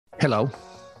Hello.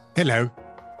 Hello.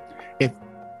 If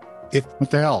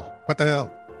what the hell? What the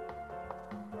hell?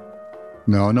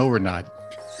 No, we're not.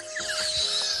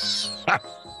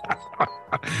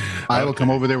 I will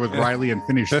come over there with Riley and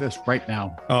finish this right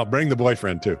now. Oh, bring the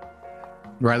boyfriend too.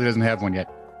 Riley doesn't have one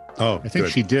yet. Oh, I think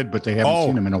good. she did, but they haven't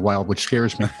seen him in a while, which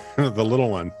scares me. The little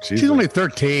one. She's only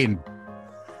 13.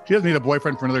 She doesn't need a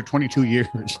boyfriend for another 22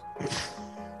 years,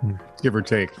 give or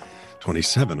take.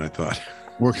 27, I thought.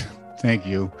 Thank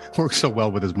you. Works so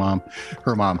well with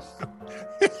her mom.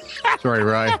 Sorry,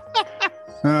 Rye.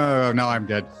 Oh, now I'm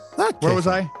dead. Okay. Where was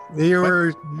I? You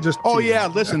were just. Oh, yeah.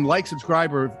 Listen, like,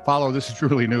 subscribe, or follow This Is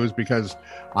Truly News, because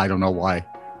I don't know why.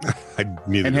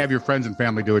 And have your friends and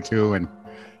family do it too. And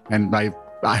I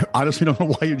honestly don't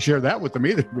know why you'd share that with them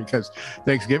either, because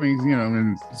Thanksgiving,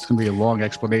 and it's going to be a long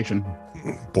explanation.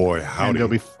 Boy, howdy.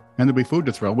 And there'll be food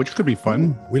to throw, which could be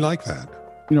fun. We like that.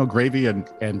 Gravy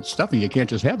and stuffing. You can't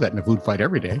just have that in a food fight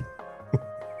every day.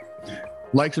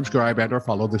 Like, subscribe, and or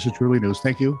follow This Is Truly News.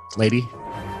 Thank you, lady.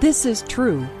 This is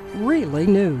True, Really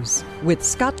News with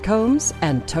Scott Combs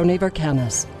and Tony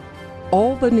Vercanis.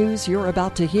 All the news you're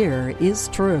about to hear is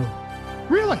true.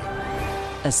 Really?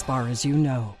 As far as you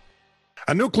know.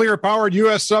 A nuclear-powered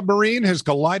U.S. submarine has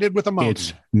collided with a mountain.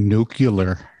 It's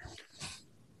nuclear.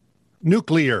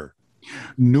 Nuclear.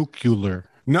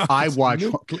 No, I watch.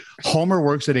 Homer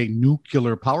works at a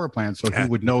nuclear power plant, so he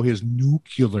would know his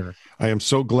nuclear. I am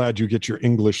so glad you get your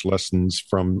English lessons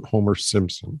from Homer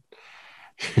Simpson.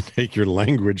 Take your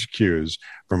language cues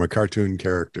from a cartoon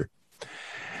character.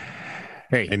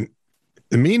 Hey, in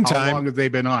the meantime, how long have they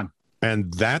been on?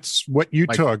 And that's what you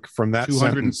took from that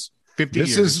sentence. 50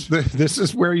 years. This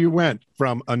is where you went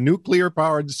from. A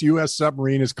nuclear-powered U.S.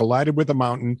 submarine has collided with a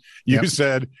mountain. You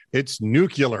said it's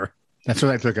nuclear. That's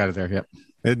what I took out of there. Yep.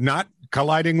 And not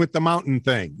colliding with the mountain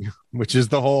thing, which is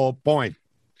the whole point.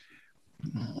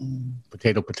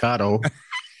 Potato.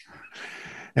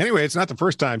 Anyway, it's not the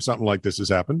first time something like this has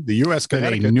happened. The U.S.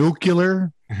 Connecticut.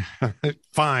 Nuclear?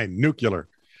 Fine, nuclear.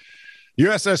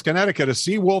 USS Connecticut, a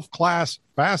Seawolf-class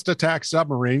fast attack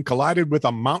submarine, collided with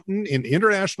a mountain in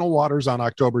international waters on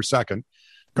October 2nd,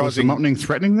 causing the mountain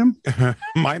threatening them?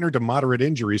 Minor to moderate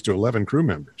injuries to 11 crew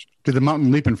members. Did the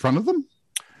mountain leap in front of them?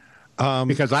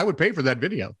 Because I would pay for that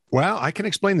video. Well, I can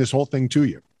explain this whole thing to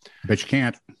you. But you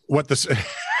can't. What the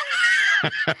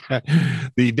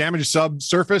damaged sub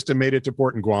surfaced and made it to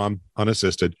port in Guam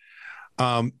unassisted.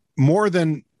 More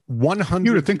than 100.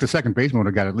 You would think the second baseman would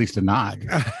have got at least a nod.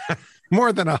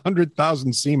 More than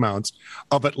 100,000 seamounts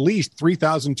of at least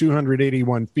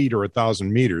 3,281 feet or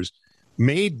 1,000 meters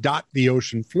may dot the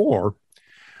ocean floor,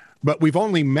 but we've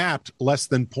only mapped less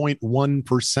than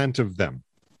 0.1% of them.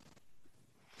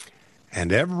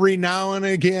 And every now and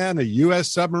again, a U.S.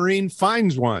 submarine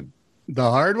finds one. The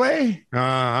hard way?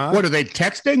 Uh-huh. What, are they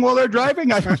texting while they're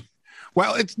driving?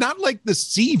 Well, it's not like the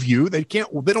Sea View. They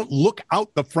don't look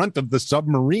out the front of the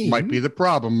submarine. Might be the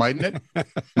problem, mightn't it?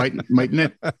 Mightn't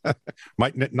it?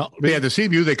 Mightn't it not be? Yeah, the Sea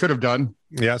View they could have done.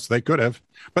 Yes, they could have.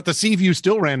 But the Sea View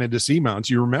still ran into seamounts.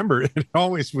 You remember, it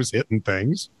always was hitting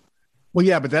things. Well,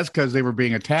 yeah, but that's because they were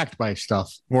being attacked by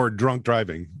stuff. Or drunk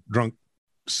driving.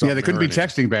 Yeah, they couldn't be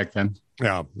texting back then.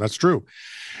 Yeah, that's true.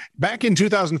 Back in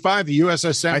 2005, the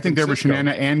USS San Francisco. I think there were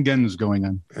shenanigans going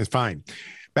on. It's fine.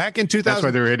 Back in 2000. That's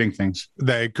why they're hitting things.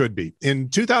 They could be. In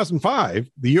 2005,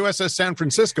 the USS San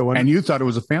Francisco. And you thought it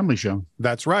was a family show.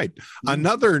 That's right.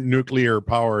 Another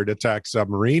nuclear-powered attack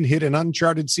submarine hit an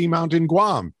uncharted seamount in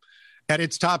Guam at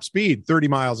its top speed, 30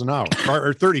 miles an hour,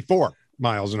 or 34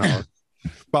 miles an hour,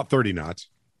 about 30 knots.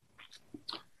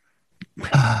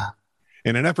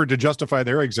 In an effort to justify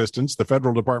their existence, the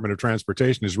Federal Department of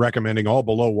Transportation is recommending all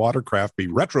below watercraft be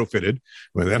retrofitted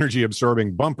with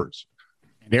energy-absorbing bumpers.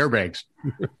 And airbags.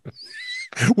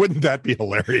 Wouldn't that be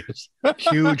hilarious?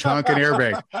 Huge honking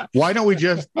airbag. Why don't we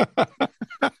just...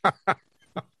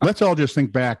 Let's all just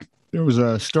think back. There was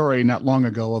a story not long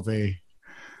ago of a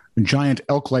giant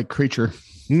elk-like creature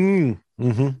who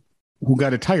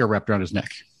got a tire wrapped around his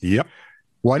neck. Yep.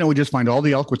 Why don't we just find all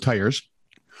the elk with tires?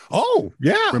 Oh,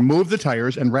 yeah. Remove the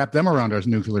tires and wrap them around our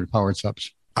nuclear-powered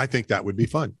subs. I think that would be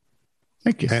fun.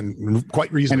 Thank you. And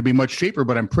quite reasonable. And it'd be much cheaper,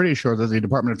 but I'm pretty sure that the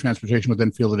Department of Transportation would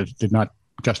then feel that it did not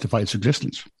justify its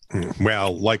existence.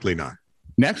 Well, likely not.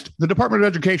 Next, the Department of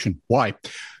Education. Why?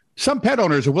 Some pet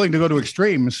owners are willing to go to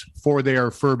extremes for their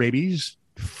fur babies.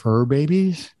 Fur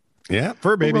babies? Yeah,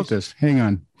 fur babies. Who wrote this? Hang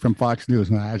on. From Fox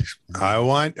News. I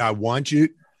want you,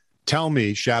 tell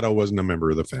me Shadow wasn't a member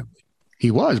of the family.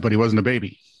 He was, but he wasn't a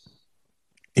baby.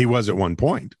 He was at one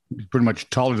point. He's pretty much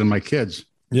taller than my kids.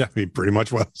 Yeah, he pretty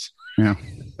much was. Yeah.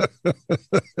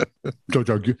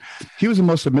 He was the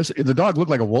most submissive. The dog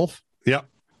looked like a wolf. Yeah.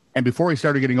 And before he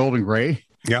started getting old and gray,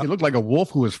 he looked like a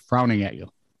wolf who was frowning at you.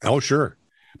 Oh, sure.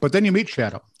 But then you meet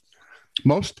Shadow.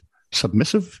 Most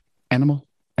submissive animal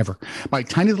ever. My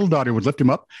tiny little daughter would lift him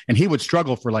up, and he would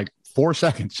struggle for like 4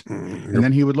 seconds. And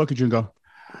then he would look at you and go,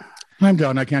 I'm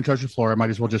done. I can't touch the floor. I might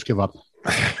as well just give up.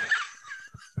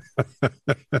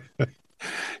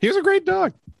 He was a great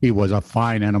dog. He was a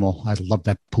fine animal. I love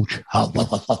that pooch.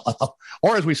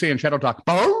 Or as we say in Shadow Talk,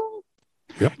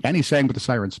 yep. And he sang with the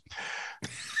sirens.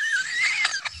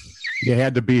 You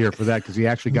had to be here for that because he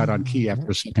actually got on key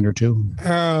after a second or two.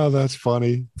 Oh, that's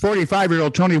funny.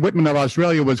 45-year-old Tony Whitman of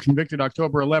Australia was convicted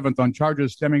October 11th on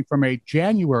charges stemming from a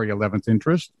January 11th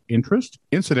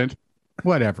incident,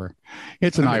 whatever.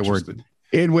 It's an I word,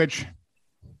 in which,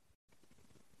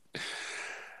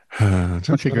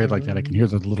 don't shake your head like that. I can hear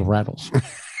the little rattles.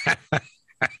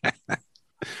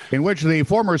 In which the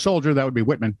former soldier, that would be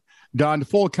Whitman, donned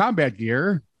full combat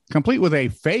gear, complete with a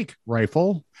fake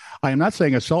rifle. I am not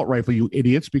saying assault rifle, you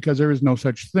idiots, because there is no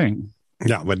such thing.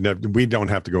 Yeah, but we don't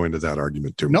have to go into that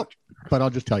argument too much. But I'll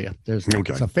just tell you, it's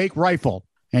a fake rifle,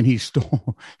 and he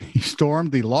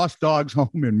stormed the Lost Dogs home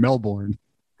in Melbourne.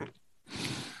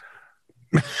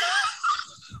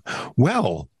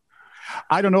 Well,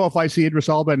 I don't know if I see Idris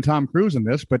Elba and Tom Cruise in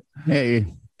this, but hey,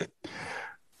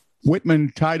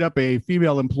 Whitman tied up a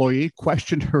female employee,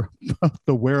 questioned her about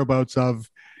the whereabouts of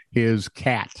his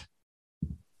cat.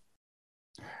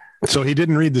 So he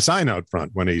didn't read the sign out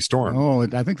front when he stormed. Oh,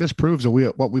 I think this proves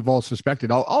what we've all suspected.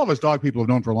 All of us dog people have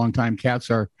known for a long time. Cats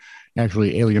are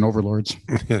actually alien overlords.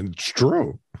 It's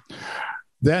true.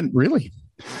 Then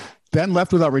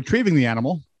left without retrieving the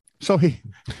animal. So he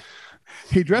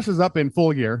dresses up in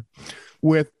full gear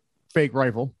with fake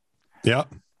rifle. Yeah.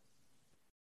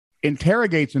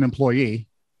 Interrogates an employee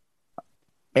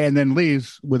and then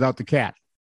leaves without the cat.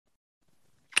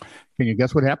 Can you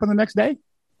guess what happened the next day?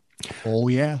 Oh,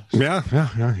 yeah. Yeah.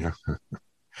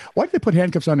 Why did they put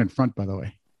handcuffs on in front, by the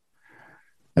way?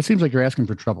 That seems like you're asking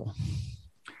for trouble.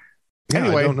 Yeah,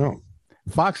 anyway, I don't know.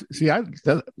 Fox,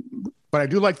 but I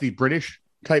do like the British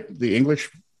type, the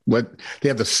English. What they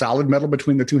have the solid metal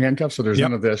between the two handcuffs, so there's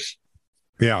none of this.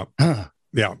 Yeah.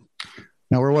 Yeah.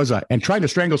 Now, where was I? And trying to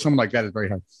strangle someone like that is very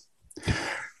hard.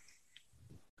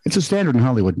 It's a standard in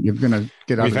Hollywood. You're going to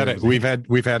get out of it. We've had.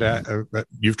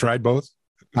 You've tried both.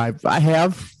 I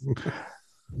have.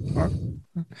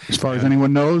 As far as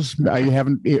anyone knows, I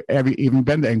haven't even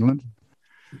been to England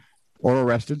or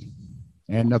arrested,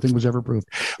 and nothing was ever proved.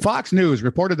 Fox News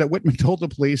reported that Whitman told the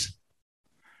police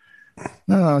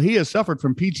he has suffered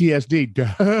from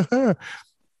PTSD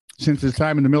since his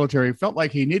time in the military. Felt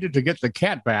like he needed to get the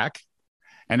cat back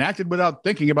and acted without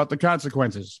thinking about the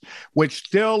consequences, which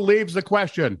still leaves the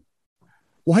question,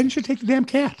 why didn't you take the damn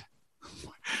cat?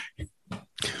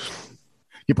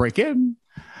 You break in,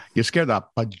 you scare the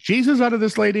bejesus out of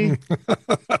this lady,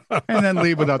 and then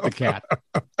leave without the cat.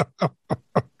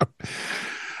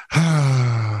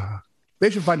 They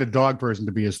should find a dog person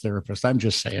to be his therapist. I'm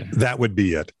just saying. That would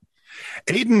be it.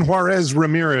 Aiden Juarez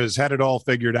Ramirez had it all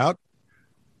figured out.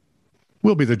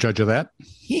 We'll be the judge of that.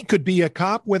 He could be a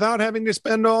cop without having to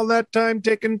spend all that time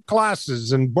taking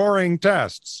classes and boring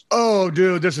tests. Oh,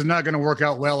 dude, this is not going to work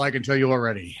out well, I can tell you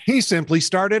already. He simply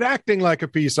started acting like a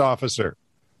peace officer.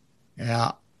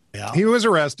 Yeah. He was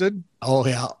arrested. Oh,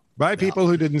 yeah. By people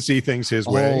who didn't see things his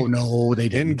way. Oh, no, they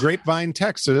didn't. In Grapevine,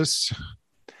 Texas,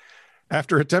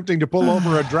 after attempting to pull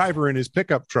over a driver in his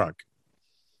pickup truck.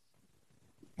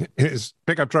 His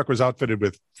pickup truck was outfitted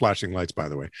with flashing lights, by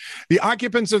the way. The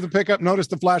occupants of the pickup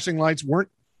noticed the flashing lights weren't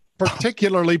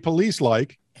particularly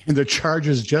police-like. And the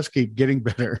charges just keep getting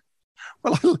better.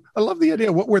 Well, I love the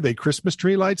idea. What were they, Christmas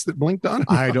tree lights that blinked on?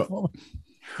 I don't.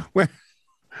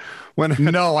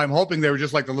 No, I'm hoping they were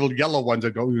just like the little yellow ones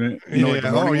that go.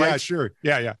 Sure.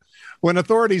 Yeah. When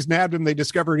authorities nabbed him, they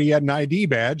discovered he had an ID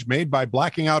badge made by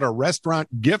blacking out a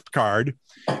restaurant gift card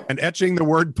and etching the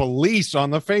word police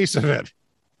on the face of it.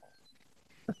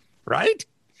 Right?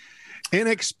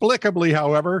 Inexplicably,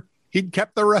 however, he'd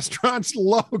kept the restaurant's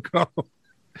logo.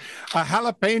 A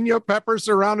jalapeno pepper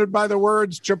surrounded by the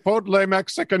words Chipotle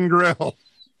Mexican Grill.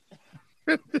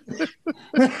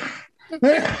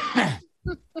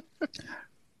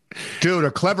 Dude,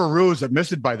 a clever ruse that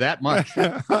missed it by that much.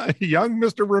 Young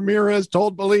Mr. Ramirez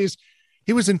told police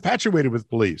he was infatuated with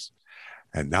police.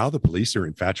 And now the police are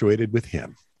infatuated with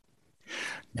him.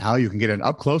 Now you can get an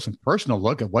up-close and personal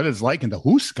look at what it's like in the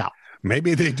Hooskow.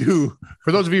 Maybe they do.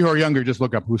 For those of you who are younger, just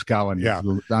look up Hooskow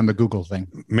on the Google thing.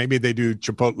 Maybe they do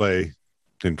Chipotle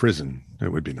in prison.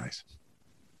 It would be nice.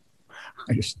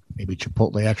 Maybe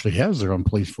Chipotle actually has their own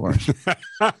police force.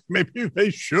 Maybe they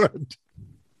should.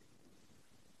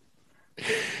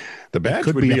 The badge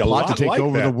could would be be a plot to lot take like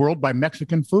over that. the world by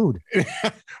Mexican food.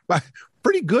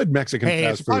 Pretty good Mexican Hey,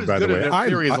 fast it's not food, as by the good way. a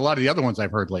theory as a lot of the other ones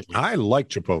I've heard lately. I like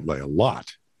Chipotle a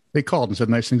lot. They called and said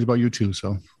nice things about you too.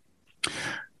 So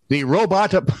the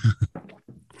robot.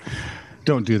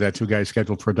 Don't do that to a guy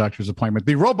scheduled for a doctor's appointment.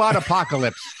 The robot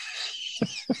apocalypse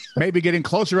may be getting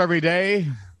closer every day,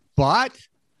 but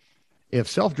if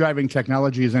self-driving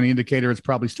technology is any indicator, it's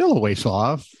probably still a ways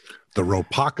off. The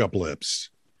Ropocalypse.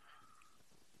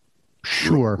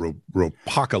 Sure.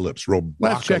 Ropocalypse.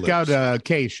 Let's check out a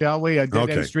case, shall we? A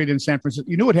dead-end street in San Francisco.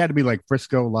 You knew it had to be like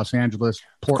Frisco, Los Angeles,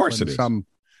 Portland, of course it is. Some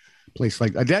place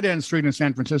like a dead-end street in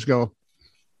San Francisco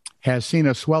has seen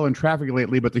a swell in traffic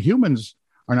lately, but the humans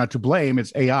are not to blame.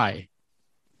 It's AI.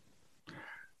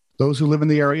 Those who live in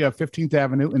the area of 15th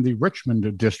Avenue in the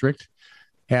Richmond district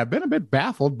have been a bit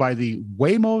baffled by the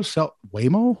Waymo.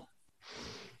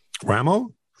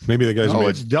 Whammo? Maybe the guy's Oh, made...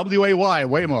 it's W-A-Y,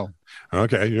 Waymo.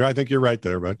 Okay, I think you're right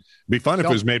there, but it'd be fun if it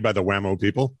was made by the Whammo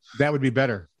people. That would be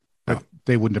better. But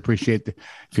they wouldn't appreciate it.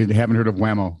 If you haven't heard of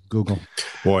Whammo, Google.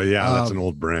 Boy, yeah, that's an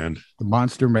old brand. The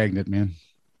monster magnet, man.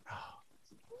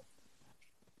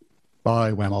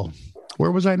 Bye, Whammo.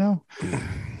 Where was I now?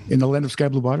 In the land of sky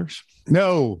blue waters?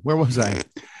 No, where was I?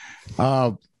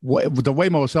 The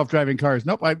Waymo self-driving cars.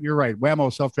 Nope, you're right.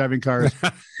 Whammo self-driving cars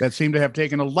that seem to have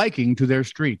taken a liking to their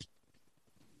street.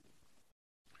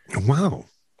 Wow,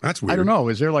 that's weird. I don't know.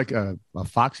 Is there like a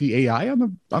foxy AI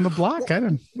on the block?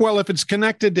 Well, if it's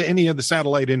connected to any of the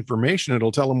satellite information,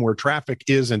 it'll tell them where traffic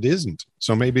is and isn't.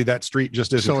 So maybe that street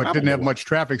just isn't. So it didn't have much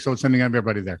traffic, so it's sending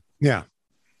everybody there. Yeah.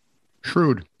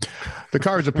 Shrewd. The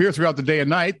cars appear throughout the day and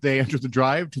night. They enter the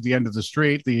drive to the end of the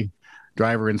street. The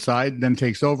driver inside then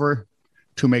takes over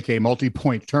to make a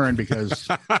multi-point turn because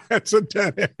it's a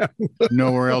dead end.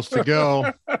 Nowhere else to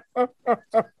go.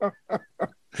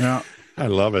 Yeah. I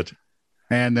love it.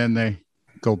 And then they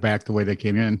go back the way they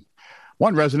came in.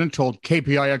 One resident told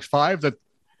KPIX5 that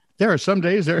there are some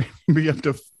days there can be up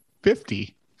to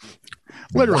 50.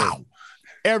 Literally. Wow.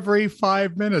 Every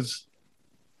 5 minutes.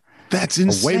 That's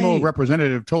insane. A Waymo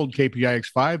representative told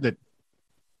KPIX5 that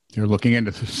they're looking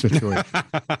into the situation.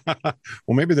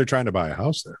 Well, maybe they're trying to buy a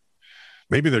house there.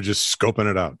 Maybe they're just scoping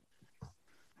it out.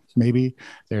 Maybe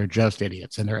they're just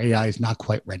idiots and their AI is not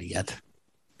quite ready yet.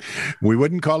 We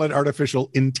wouldn't call it artificial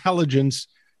intelligence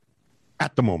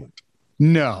at the moment.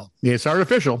 No, it's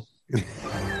artificial.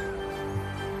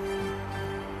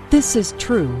 This is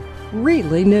true,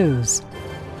 really news.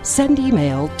 Send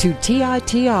email to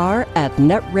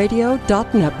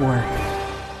TITR@netradio.network.